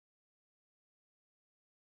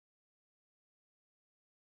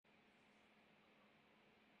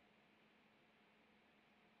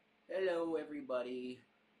Hello everybody,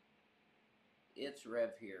 it's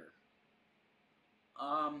Rev here.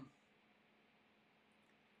 Um,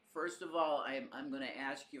 First of all, I'm going to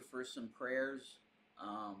ask you for some prayers,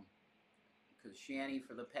 because Shanny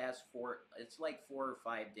for the past it's like 4 or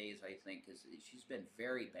 5 days I think, is she's been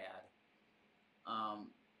very bad. Um,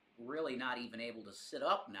 really not even able to sit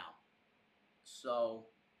up now, so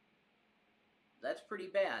that's pretty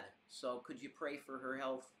bad. So could you pray for her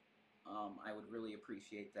health? I would really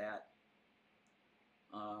appreciate that.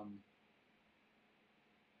 Um,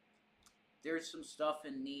 there's some stuff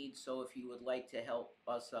in need, so if you would like to help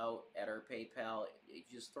us out at our PayPal,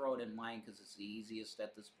 just throw it in mine because it's the easiest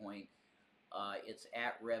at this point. It's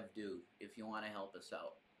at RevDude if you want to help us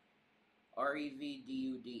out.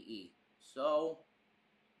 REVDUDE. So,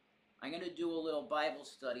 I'm going to do a little Bible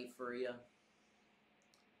study for you.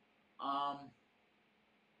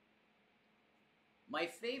 My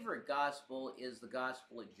favorite gospel is the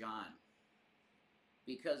Gospel of John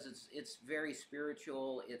because it's very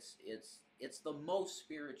spiritual. It's the most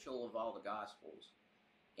spiritual of all the gospels,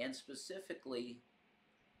 and specifically,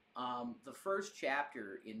 the first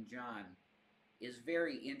chapter in John is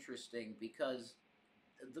very interesting because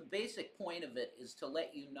the basic point of it is to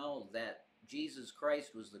let you know that Jesus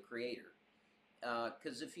Christ was the creator.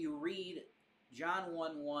 Because if you read John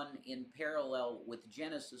 1:1 in parallel with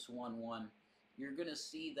Genesis 1:1, you're going to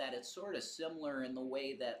see that it's sort of similar in the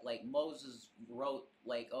way that, like, Moses wrote,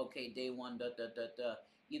 like, okay, day one, da da da da.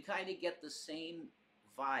 You kind of get the same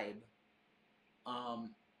vibe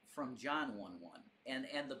from John 1:1.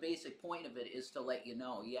 And the basic point of it is to let you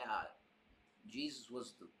know, yeah, Jesus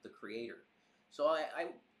was the creator. So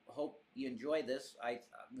I hope you enjoy this.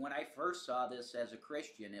 When I first saw this as a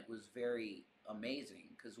Christian, it was very amazing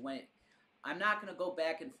because I'm not going to go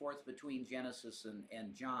back and forth between Genesis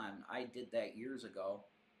and John. I did that years ago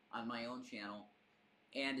on my own channel,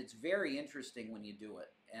 and it's very interesting when you do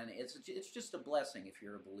it. And it's just a blessing if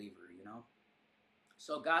you're a believer, you know.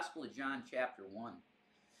 So, Gospel of John, chapter 1.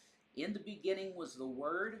 In the beginning was the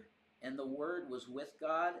Word, and the Word was with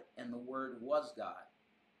God, and the Word was God.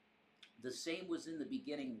 The same was in the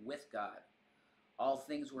beginning with God. All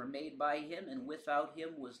things were made by him, and without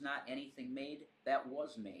him was not anything made that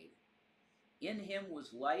was made. In him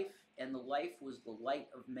was life, and the life was the light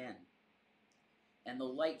of men. And the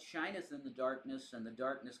light shineth in the darkness, and the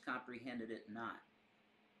darkness comprehended it not.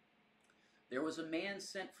 There was a man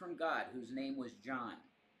sent from God, whose name was John.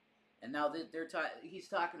 And now he's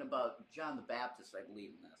talking about John the Baptist, I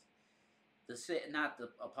believe in this. Not the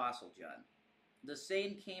Apostle John. The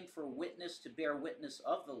same came for witness, to bear witness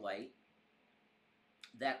of the light,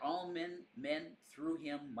 that all men through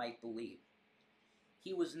him might believe.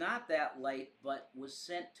 He was not that light, but was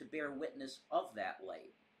sent to bear witness of that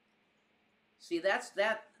light. See,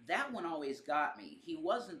 that one always got me.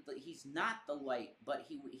 He's not the light, but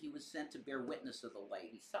he was sent to bear witness of the light.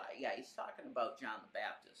 He's talking about John the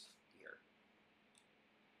Baptist here.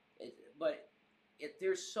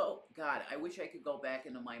 God, I wish I could go back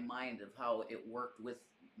into my mind of how it worked with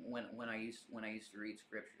when I used to read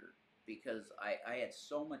scripture, because I had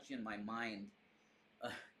so much in my mind,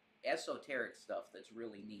 esoteric stuff that's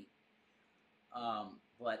really neat.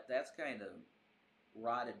 But that's kind of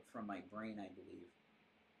rotted from my brain, I believe.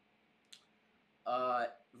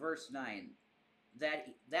 Verse 9,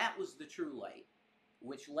 that was the true light,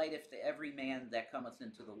 which lighteth to every man that cometh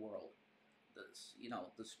into the world.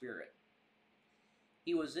 The Spirit.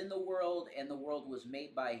 He was in the world, and the world was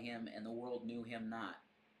made by him, and the world knew him not.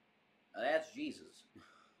 Now, that's Jesus.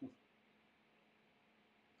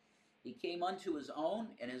 He came unto his own,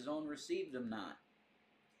 and his own received him not.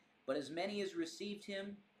 But as many as received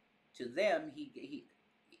him, to them he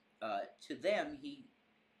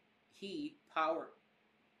power.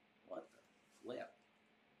 What the flip?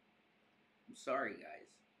 I'm sorry, guys.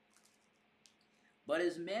 But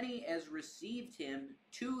as many as received him,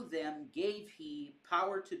 to them gave he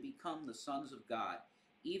power to become the sons of God,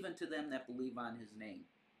 even to them that believe on his name,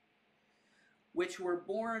 which were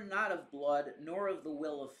born not of blood, nor of the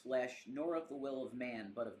will of flesh, nor of the will of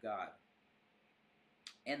man, but of God.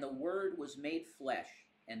 And the Word was made flesh,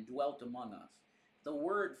 and dwelt among us. The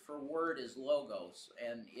word for word is logos,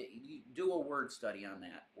 and you do a word study on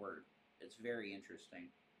that word. It's very interesting.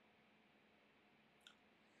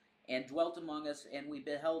 And dwelt among us, and we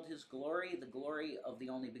beheld his glory, the glory of the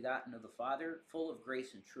only begotten of the Father, full of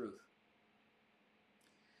grace and truth.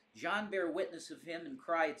 John bare witness of him, and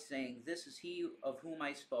cried, saying, This is he of whom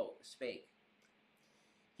I spake.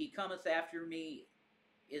 He cometh after me,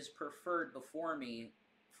 is preferred before me,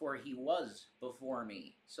 for he was before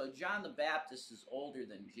me. So John the Baptist is older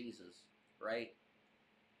than Jesus, right?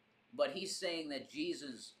 but he's saying that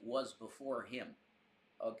Jesus was before him.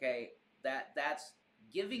 Okay, that's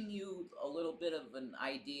giving you a little bit of an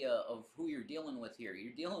idea of who you're dealing with here.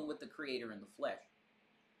 You're dealing with the Creator in the flesh.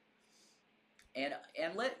 And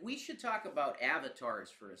we should talk about avatars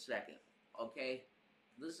for a second, okay?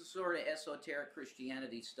 This is sort of esoteric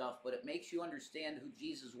Christianity stuff, but it makes you understand who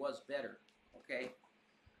Jesus was better, okay?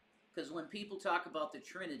 Because when people talk about the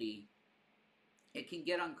Trinity, it can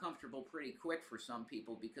get uncomfortable pretty quick for some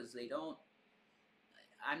people because they don't.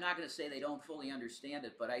 I'm not going to say they don't fully understand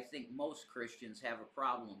it, but I think most Christians have a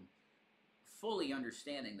problem fully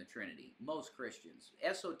understanding the Trinity. Most Christians,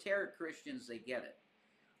 esoteric Christians, they get it,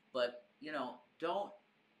 but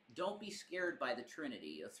don't be scared by the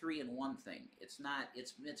Trinity, a three-in-one thing. It's not.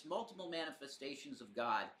 It's multiple manifestations of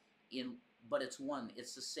God but it's one.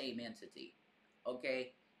 It's the same entity.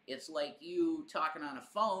 Okay, it's like you talking on a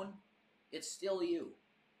phone. It's still you.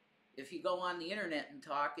 If you go on the internet and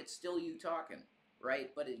talk, it's still you talking, right?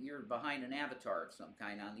 But you're behind an avatar of some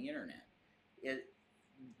kind on the internet.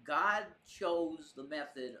 God chose the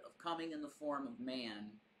method of coming in the form of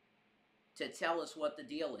man to tell us what the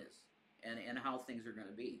deal is and how things are going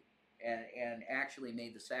to be. And actually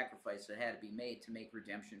made the sacrifice that had to be made to make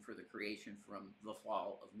redemption for the creation from the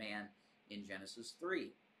fall of man in Genesis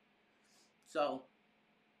 3. So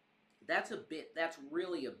that's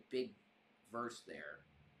really a big verse there,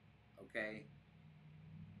 okay?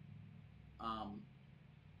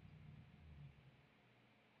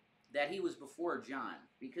 That he was before John,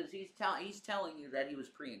 because he's telling you that he was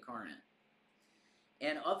pre-incarnate.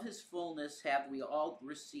 And of his fullness have we all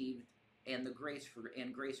received, and grace for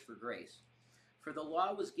grace. For the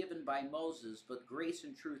law was given by Moses, but grace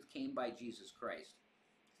and truth came by Jesus Christ.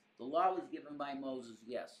 The law was given by Moses,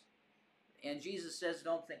 yes. And Jesus says,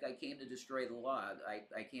 don't think I came to destroy the law.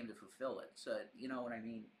 I came to fulfill it. So, you know what I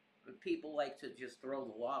mean? People like to just throw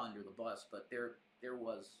the law under the bus, but there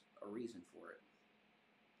was a reason for it.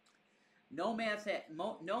 No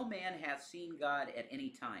man hath seen God at any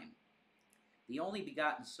time. The only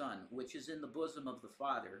begotten Son, which is in the bosom of the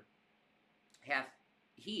Father,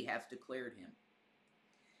 hath declared him.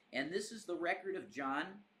 And this is the record of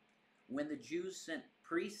John, when the Jews sent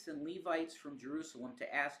priests and Levites from Jerusalem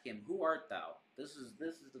to ask him, "Who art thou?" This is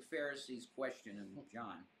the Pharisees' question in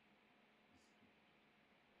John.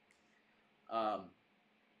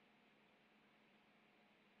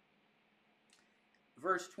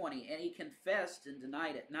 Verse 20, and he confessed and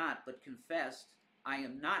denied it not, but confessed, I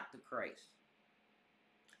am not the Christ.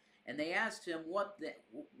 And they asked him, What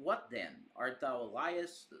then? Art thou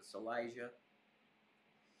Elias? That's Elijah.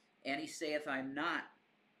 And he saith, I'm not.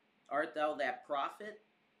 Art thou that prophet?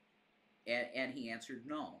 And he answered,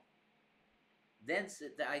 No. Then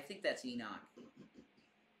said, I think that's Enoch.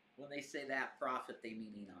 When they say that prophet, they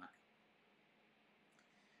mean Enoch.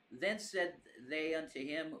 Then said they unto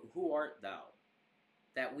him, Who art thou?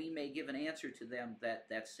 That we may give an answer to them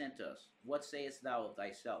that sent us. What sayest thou of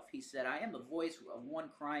thyself? He said, I am the voice of one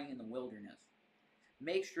crying in the wilderness.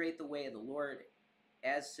 Make straight the way of the Lord,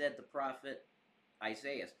 as said the prophet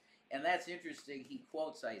Isaiah. And that's interesting. He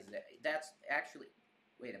quotes Isaiah. That's actually,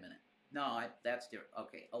 wait a minute. No, that's different.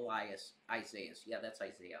 Okay, Isaiah. Yeah, that's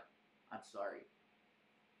Isaiah. I'm sorry.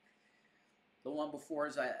 The one before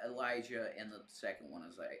is Elijah, and the second one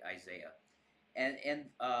is Isaiah. And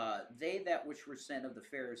they that which were sent of the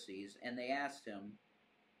Pharisees, and they asked him,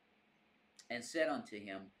 and said unto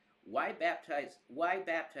him, Why baptize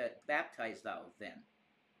thou then,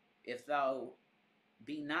 if thou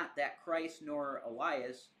be not that Christ, nor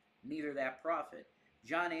Elias, neither that prophet?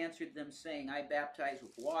 John answered them, saying, I baptize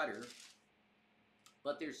with water,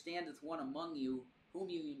 but there standeth one among you, whom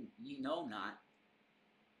ye know not.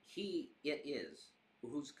 He it is,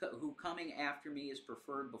 who coming after me is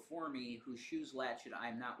preferred before me, whose shoes latchet I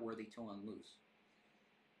am not worthy to unloose.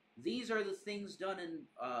 These are the things done in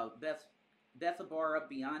Bethabara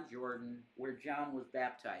beyond Jordan, where John was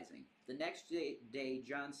baptizing. The next day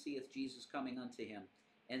John seeth Jesus coming unto him,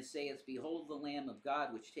 and saith, Behold the Lamb of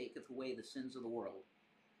God, which taketh away the sins of the world.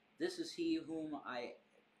 This is he whom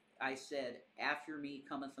I said, After me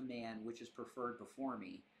cometh a man, which is preferred before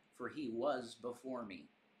me, for he was before me.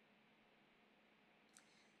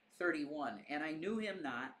 31, and I knew him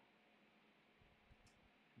not,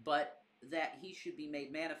 but that he should be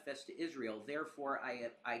made manifest to Israel. Therefore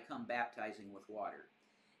I come baptizing with water.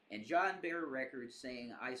 And John bare record,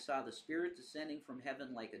 saying, I saw the Spirit descending from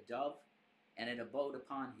heaven like a dove, and it abode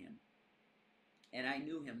upon him. And I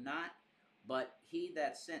knew him not, but he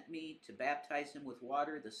that sent me to baptize him with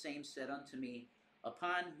water, the same said unto me,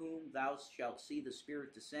 Upon whom thou shalt see the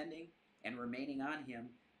Spirit descending and remaining on him,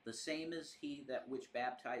 the same is he that which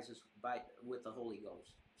baptizes with the Holy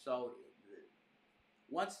Ghost. So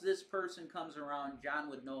once this person comes around, John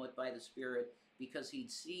would know it by the Spirit because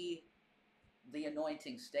he'd see the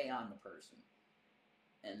anointing stay on the person.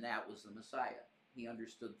 And that was the Messiah. He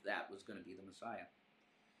understood that was going to be the Messiah.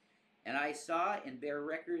 And I saw and bear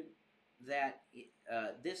record that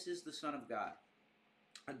this is the Son of God.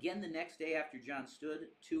 Again, the next day after John stood,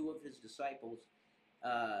 two of his disciples,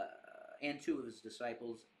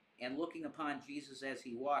 and looking upon Jesus as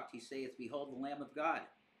he walked, he saith, Behold the Lamb of God.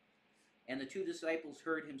 And the two disciples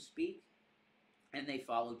heard him speak, and they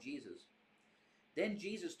followed Jesus. Then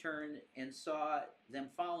Jesus turned and saw them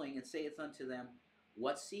following, and saith unto them,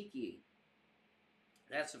 What seek ye?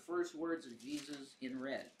 That's the first words of Jesus in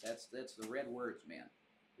red. That's the red words, man.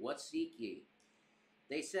 What seek ye?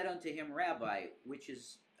 They said unto him, Rabbi, which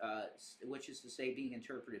is to say, being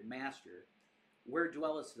interpreted, Master, where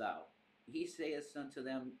dwellest thou? He saith unto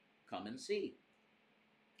them, Come and see.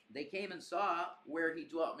 They came and saw where he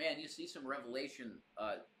dwelt. Man, you see some Revelation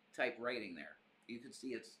type writing there. You could see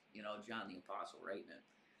it's, John the Apostle writing it.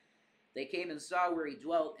 They came and saw where he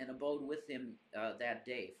dwelt and abode with him that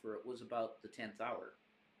day, for it was about the 10th hour.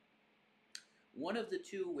 One of the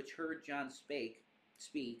two which heard John speak,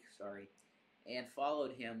 and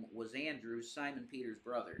followed him was Andrew, Simon Peter's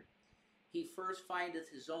brother. He first findeth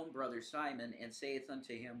his own brother Simon, and saith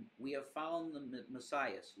unto him, We have found the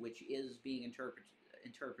Messiah, which is, being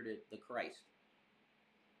interpreted, the Christ.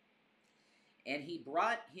 And he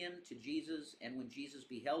brought him to Jesus, and when Jesus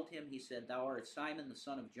beheld him, he said, Thou art Simon, the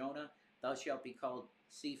son of Jonah, thou shalt be called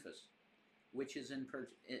Cephas, which is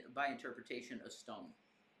by interpretation a stone.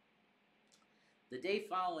 The day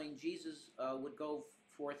following, Jesus would go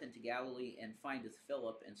forth into Galilee, and findeth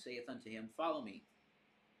Philip, and saith unto him, Follow me.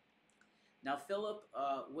 Now Philip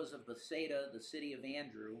was of Bethsaida, the city of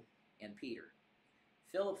Andrew and Peter.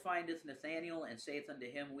 Philip findeth Nathanael, and saith unto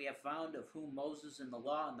him, We have found of whom Moses in the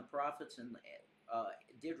law and the prophets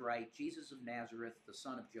did write, Jesus of Nazareth, the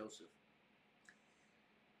son of Joseph.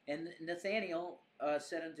 And Nathanael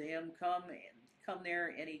said unto him, Come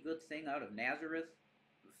there any good thing out of Nazareth?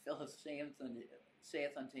 Philip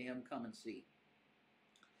saith unto him, Come and see.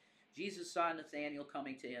 Jesus saw Nathanael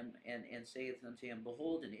coming to him, and saith unto him,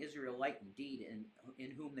 Behold, an Israelite indeed,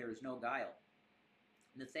 in whom there is no guile.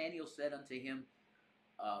 Nathanael said unto him,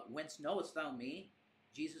 Whence knowest thou me?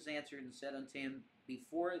 Jesus answered and said unto him,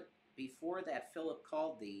 Before that Philip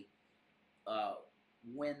called thee,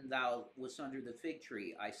 when thou wast under the fig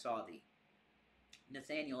tree, I saw thee.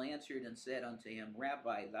 Nathanael answered and said unto him,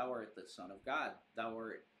 Rabbi, thou art the Son of God, thou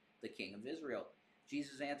art the King of Israel.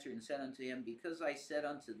 Jesus answered and said unto him, Because I said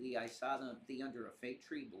unto thee, I saw thee under a fig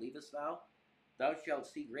tree, believest thou? Thou shalt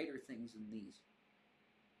see greater things than these.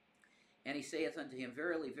 And he saith unto him,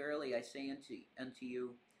 Verily, verily, I say unto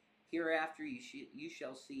you, hereafter you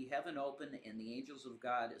shall see heaven open, and the angels of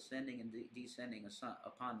God ascending and descending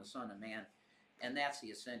upon the Son of Man. And that's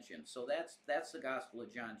the ascension. So that's the Gospel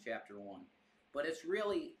of John chapter 1. But it's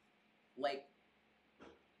really like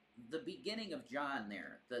the beginning of John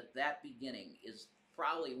there. That beginning is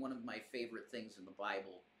probably one of my favorite things in the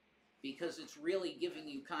Bible, because it's really giving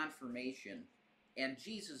you confirmation. And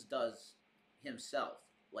Jesus does himself.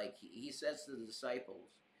 Like he says to the disciples,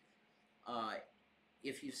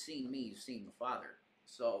 if you've seen me, you've seen the Father.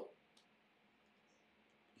 So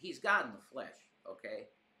he's God in the flesh, okay?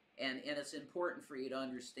 And it's important for you to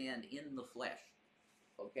understand in the flesh,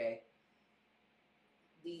 okay?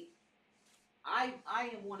 I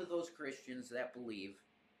am one of those Christians that believe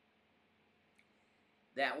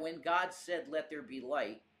that when God said, Let there be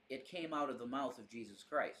light, it came out of the mouth of Jesus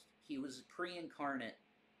Christ. He was pre-incarnate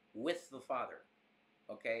with the Father,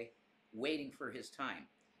 okay, waiting for his time.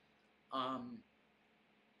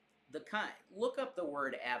 Look up the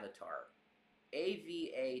word avatar,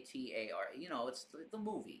 Avatar. It's the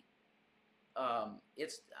movie. I'm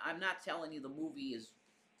not telling you the movie is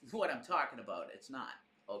what I'm talking about. It's not,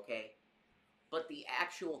 okay. But the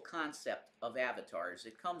actual concept of avatars,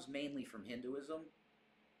 it comes mainly from Hinduism,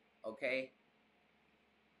 okay.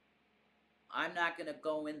 I'm not going to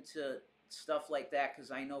go into stuff like that, because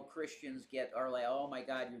I know Christians are like, oh my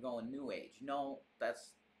God, you're going New Age. No,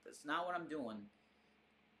 that's not what I'm doing.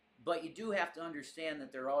 But you do have to understand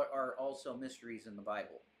that there are also mysteries in the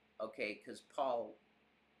Bible, okay? Because Paul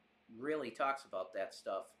really talks about that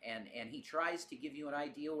stuff, and he tries to give you an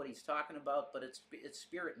idea what he's talking about, but it's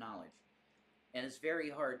spirit knowledge, and it's very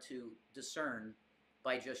hard to discern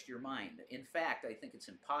by just your mind. In fact, I think it's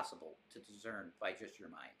impossible to discern by just your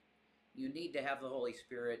mind. You need to have the Holy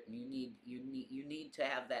Spirit, and you need to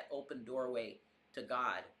have that open doorway to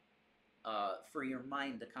God for your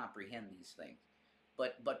mind to comprehend these things.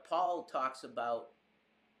 But Paul talks about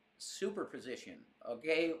superposition.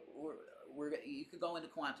 Okay, you could go into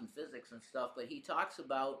quantum physics and stuff, but he talks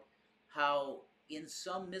about how, in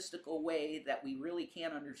some mystical way that we really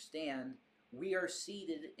can't understand, we are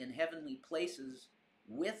seated in heavenly places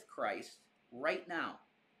with Christ right now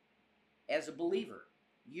as a believer.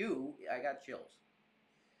 I got chills.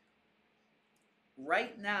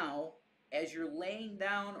 Right now, as you're laying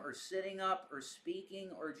down or sitting up or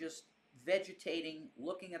speaking or just vegetating,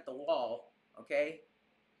 looking at the wall, okay,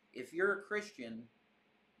 if you're a Christian,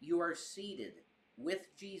 you are seated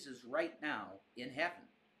with Jesus right now in heaven.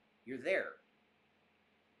 You're there.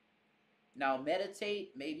 Now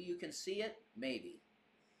meditate. Maybe you can see it. Maybe.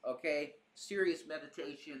 Okay? Serious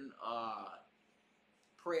meditation,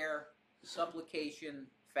 prayer, supplication,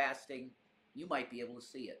 fasting. You might be able to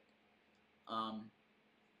see it.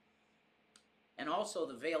 And also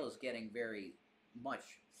the veil is getting very much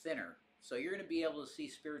thinner. So you're going to be able to see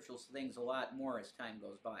spiritual things a lot more as time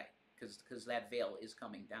goes by, because that veil is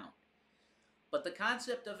coming down. But the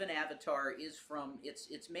concept of an avatar is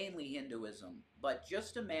it's mainly Hinduism. But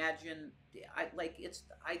just imagine,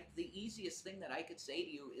 the easiest thing that I could say to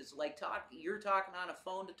you is like you're talking on a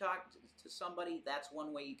phone to talk to somebody. That's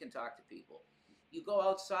one way you can talk to people. You go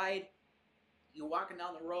outside, you're walking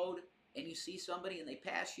down the road, and you see somebody and they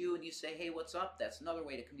pass you and you say, hey, what's up? That's another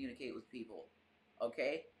way to communicate with people.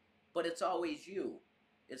 Okay? But it's always you.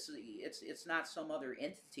 It's not some other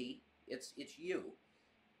entity. It's you.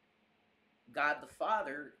 God the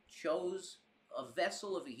Father chose a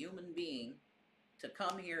vessel of a human being to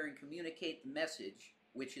come here and communicate the message,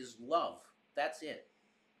 which is love. That's it.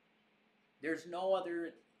 There's no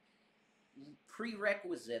other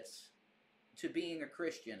prerequisites to being a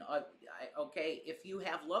Christian. Okay, if you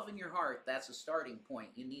have love in your heart, that's a starting point.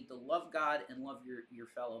 You need to love God and love your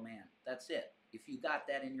fellow man. That's it. If you got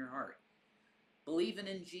that in your heart. Believing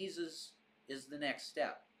in Jesus is the next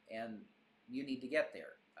step, and you need to get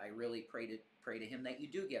there. I really pray to him that you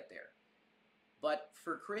do get there. But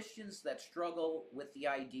for Christians that struggle with the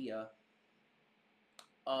idea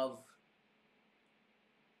of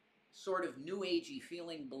sort of new agey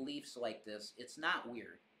feeling beliefs like this, it's not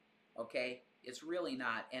weird. Okay? It's really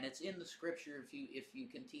not, and it's in the scripture if you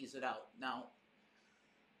can tease it out. Now,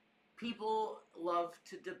 people love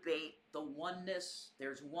to debate the oneness.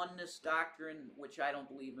 There's oneness doctrine, which I don't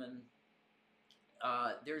believe in.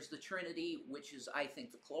 There's the Trinity, which is, I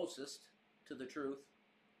think, the closest to the truth.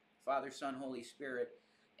 Father, Son, Holy Spirit.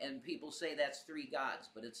 And people say that's three gods,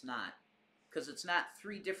 but it's not. Because it's not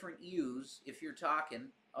three different yous if you're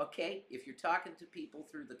talking, okay? If you're talking to people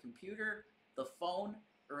through the computer, the phone,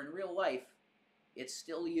 or in real life, it's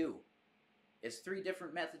still you. It's three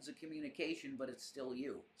different methods of communication, but it's still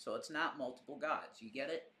you. So it's not multiple gods. You get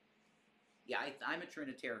it? Yeah, I'm a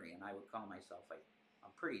Trinitarian, I would call myself.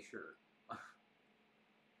 I'm pretty sure.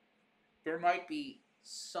 There might be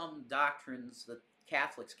some doctrines that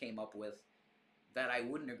Catholics came up with that I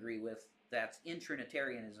wouldn't agree with that's in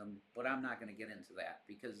Trinitarianism, but I'm not going to get into that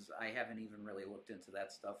because I haven't even really looked into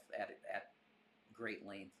that stuff at great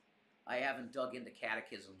length. I haven't dug into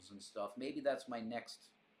catechisms and stuff. Maybe that's my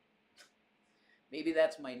next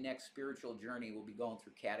spiritual journey. We'll be going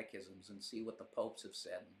through catechisms and see what the popes have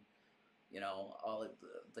said, and, you know, all of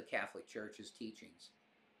the Catholic Church's teachings.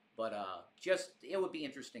 But it would be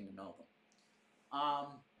interesting to know them.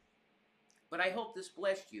 But I hope this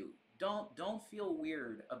blessed you. Don't feel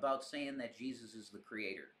weird about saying that Jesus is the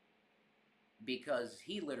creator, because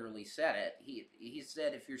he literally said it. He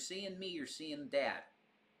said, if you're seeing me, you're seeing Dad.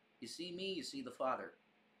 You see me, you see the Father.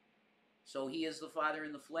 So he is the Father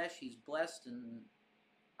in the flesh. He's blessed, and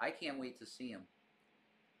I can't wait to see him.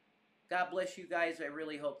 God bless you guys. I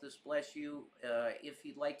really hope this bless you. If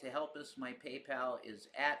you'd like to help us, my PayPal is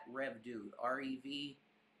 @RevDude, RevDude.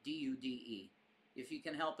 If you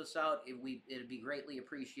can help us out, it'd be greatly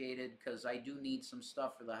appreciated, because I do need some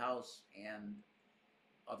stuff for the house and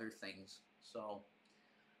other things. So,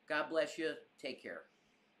 God bless you. Take care.